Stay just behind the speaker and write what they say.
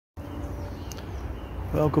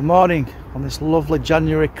Well, good morning on this lovely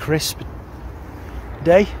January crisp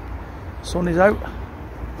day. Sun is out.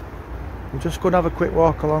 We're just going to have a quick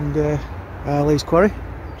walk along Lee's Quarry,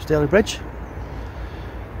 Staley Bridge,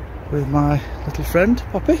 with my little friend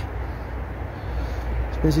Poppy.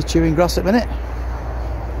 He's busy chewing grass at the minute.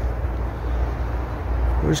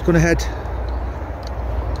 We're just going to head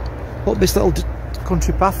up this little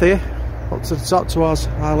country path here, up to the top towards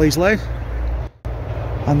Lee's Lane,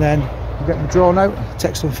 and then we'll get my drone out,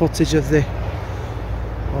 take some footage of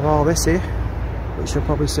all this here, which you'll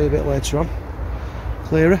probably see a bit later on,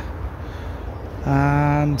 clearer.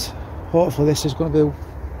 And hopefully this is going to be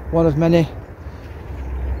one of many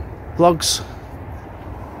vlogs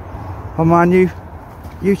on my new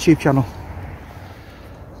YouTube channel.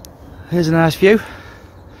 Here's a nice view.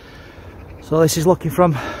 So this is looking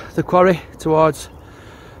from the quarry towards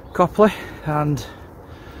Copley and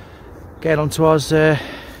getting on towards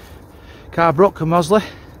Carbrook and Mosley,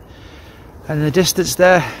 and in the distance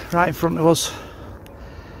there, right in front of us,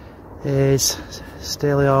 is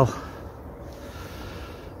Staley Hall,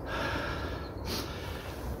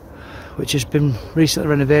 which has been recently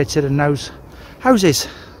renovated and now houses.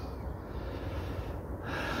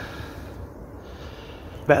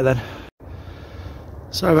 Better then.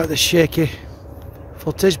 Sorry about the shaky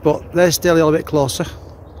footage, but there's Staley Hall a bit closer.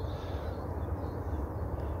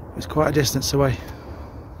 It's quite a distance away.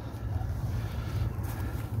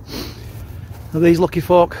 Now these lucky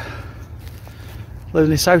folk live in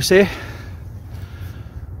this house here.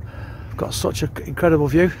 I've got such an incredible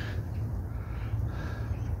view.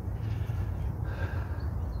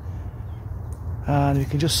 And you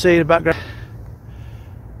can just see in the background,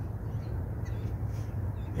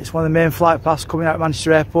 it's one of the main flight paths coming out of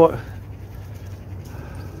Manchester Airport.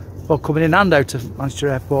 Well, coming in and out of Manchester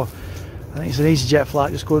Airport. I think it's an EasyJet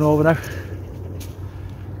flight just going over now.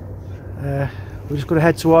 We're just going to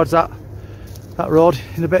head towards that road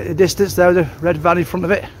in a bit of distance there, the red van in front of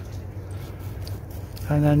it,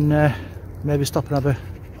 and then maybe stop and have a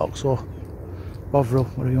ox or bovril,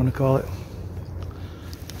 whatever you want to call it.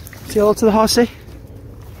 Say hello to the horsey.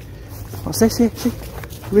 What's this here? See?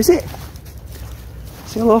 Who is it?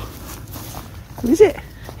 Say hello. Who is it?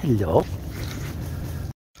 Hello.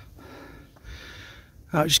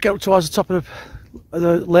 Right, just get up towards the top of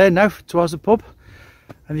the lane now, towards the pub,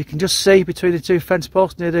 and you can just see between the two fence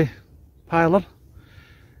posts near the pylon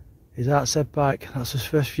is Hartshead Pike. That's the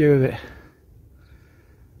first view of it,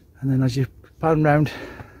 and then as you pan round,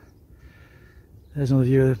 there's another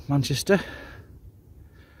view of Manchester,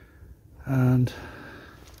 and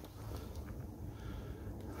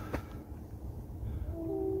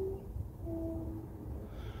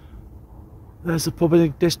there's the pub in the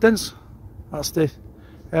distance. That's the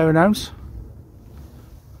Air and Ounce.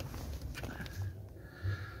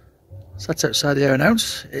 Sat outside the Air and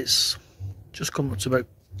Ounce. It's just come up to about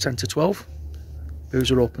 10 to 12.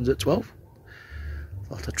 Boozer opens at 12.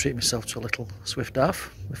 Thought I'd treat myself to a little swift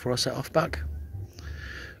half before I set off back.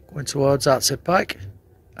 Going towards Hartshead Pike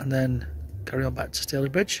and then carry on back to Staley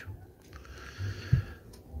Bridge.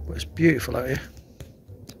 But it's beautiful out here.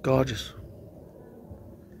 Gorgeous.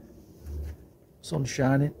 Sun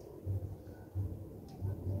shining.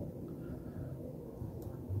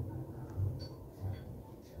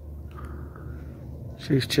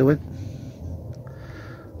 She's chilling.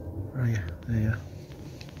 Oh yeah, there you are.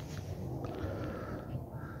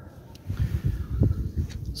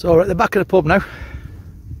 So we're at the back of the pub now.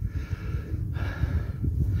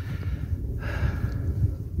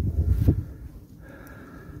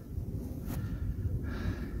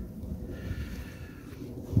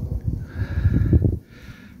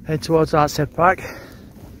 Head towards Hartshead Pike.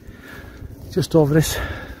 Just over this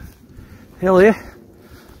hill here.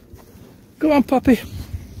 Come on, Poppy.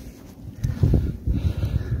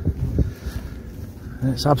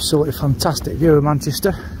 And it's absolutely fantastic view of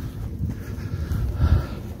Manchester.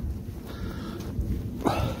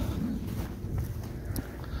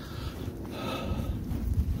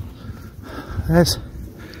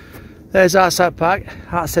 There's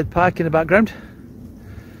Hartshead Pike in the background.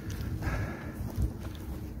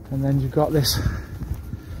 And then you've got this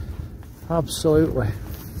absolutely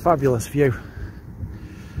fabulous view.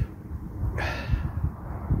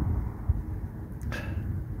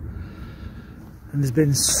 And there's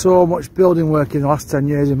been so much building work in the last 10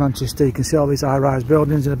 years in Manchester. You can see all these high-rise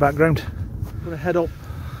buildings in the background. I'm going to head up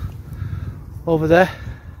over there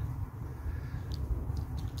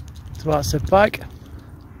to Hartshead Pike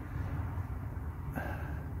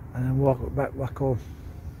and then walk back home.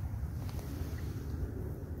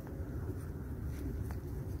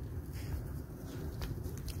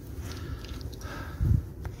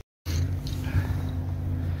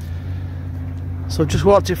 So just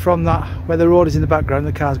walked it from that, where the road is in the background,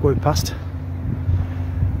 the car's going past.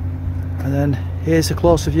 And then here's a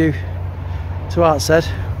closer view to Hartshead.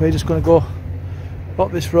 We're just going to go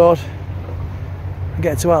up this road and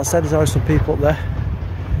get to Hartshead. There's always some people up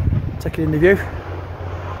there taking in the view.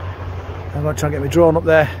 I'm going to try and get my drone up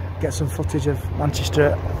there, get some footage of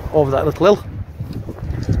Manchester over that little hill.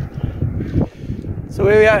 So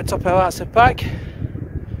here we are at top of Hartshead Pike.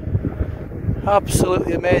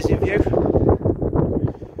 Absolutely amazing view.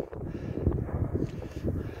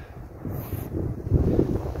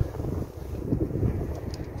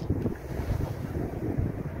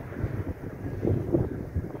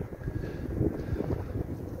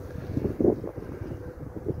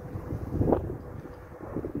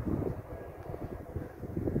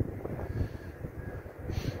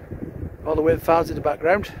 All the wind fans in the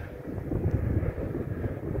background.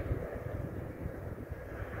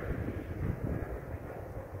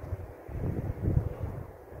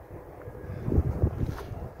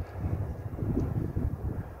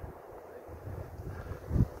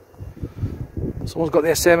 Someone's got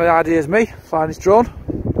the same idea as me, find his drone,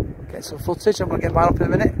 get some footage. I'm going to get mine up in a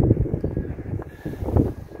minute.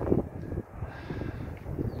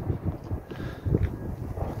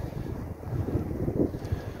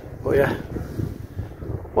 But yeah,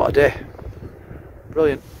 what a day,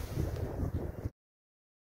 brilliant.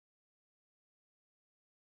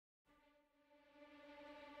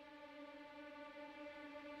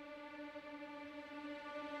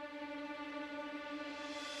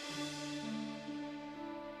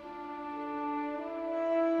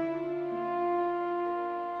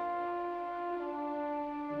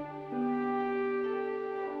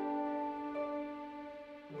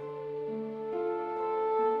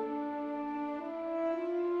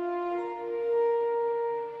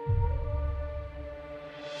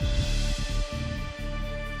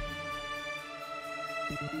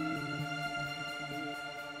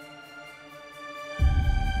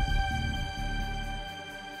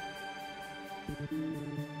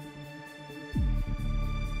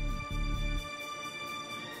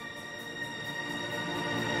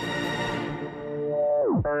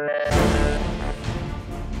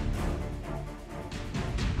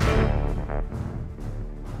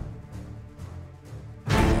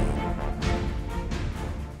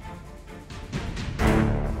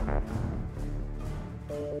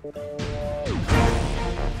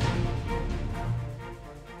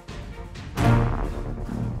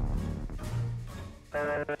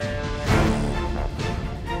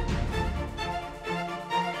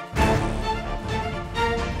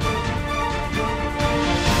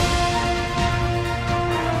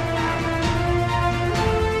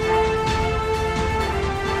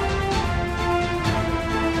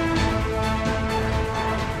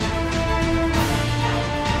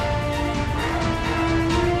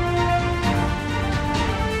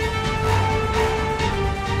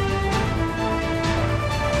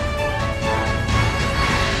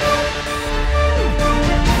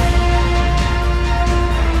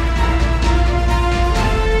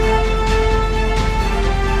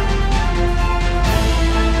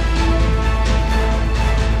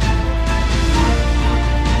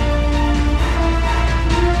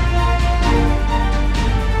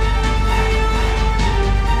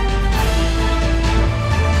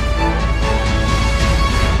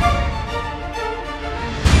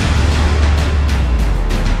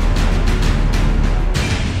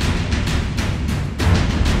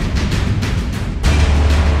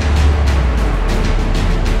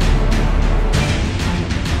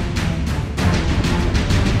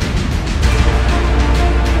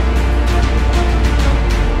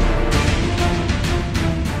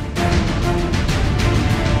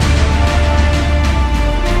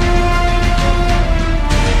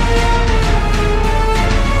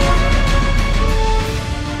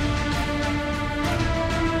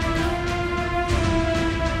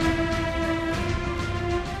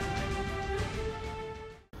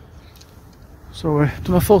 So we've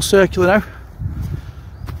done a full circular now.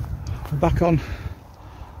 We're back on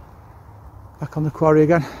the quarry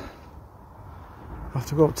again. I have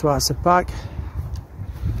to go up to Hartshead Pike.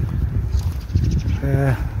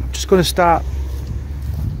 I'm just going to start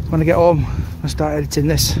when I get home and start editing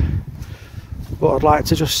this. But I'd like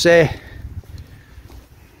to just say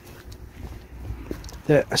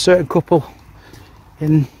that a certain couple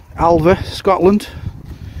in Alva, Scotland,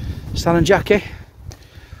 Stan and Jackie,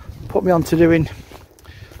 put me on to doing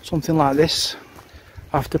something like this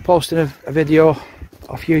after posting a video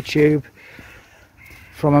off YouTube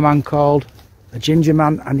from a man called A Ginger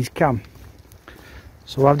Man and His Cam.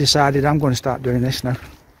 So I've decided I'm going to start doing this now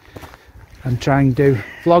and try and do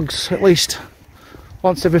vlogs at least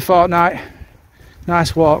once every fortnight.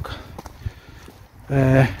 Nice walk,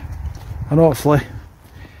 and hopefully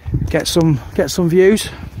get some views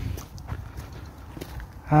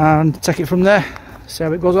and take it from there, see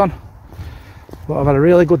how it goes on. But I've had a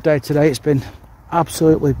really good day today. It's been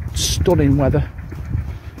absolutely stunning weather,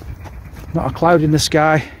 not a cloud in the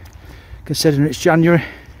sky considering it's January,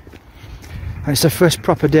 and it's the first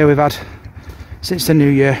proper day we've had since the new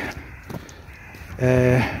year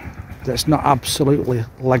that's not absolutely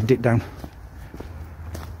legged it down.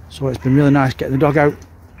 So it's been really nice getting the dog out,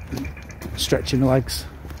 stretching the legs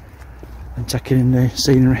and taking in the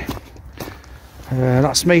scenery.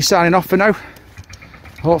 That's me signing off for now.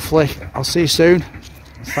 Hopefully I'll see you soon.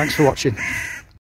 Thanks for watching.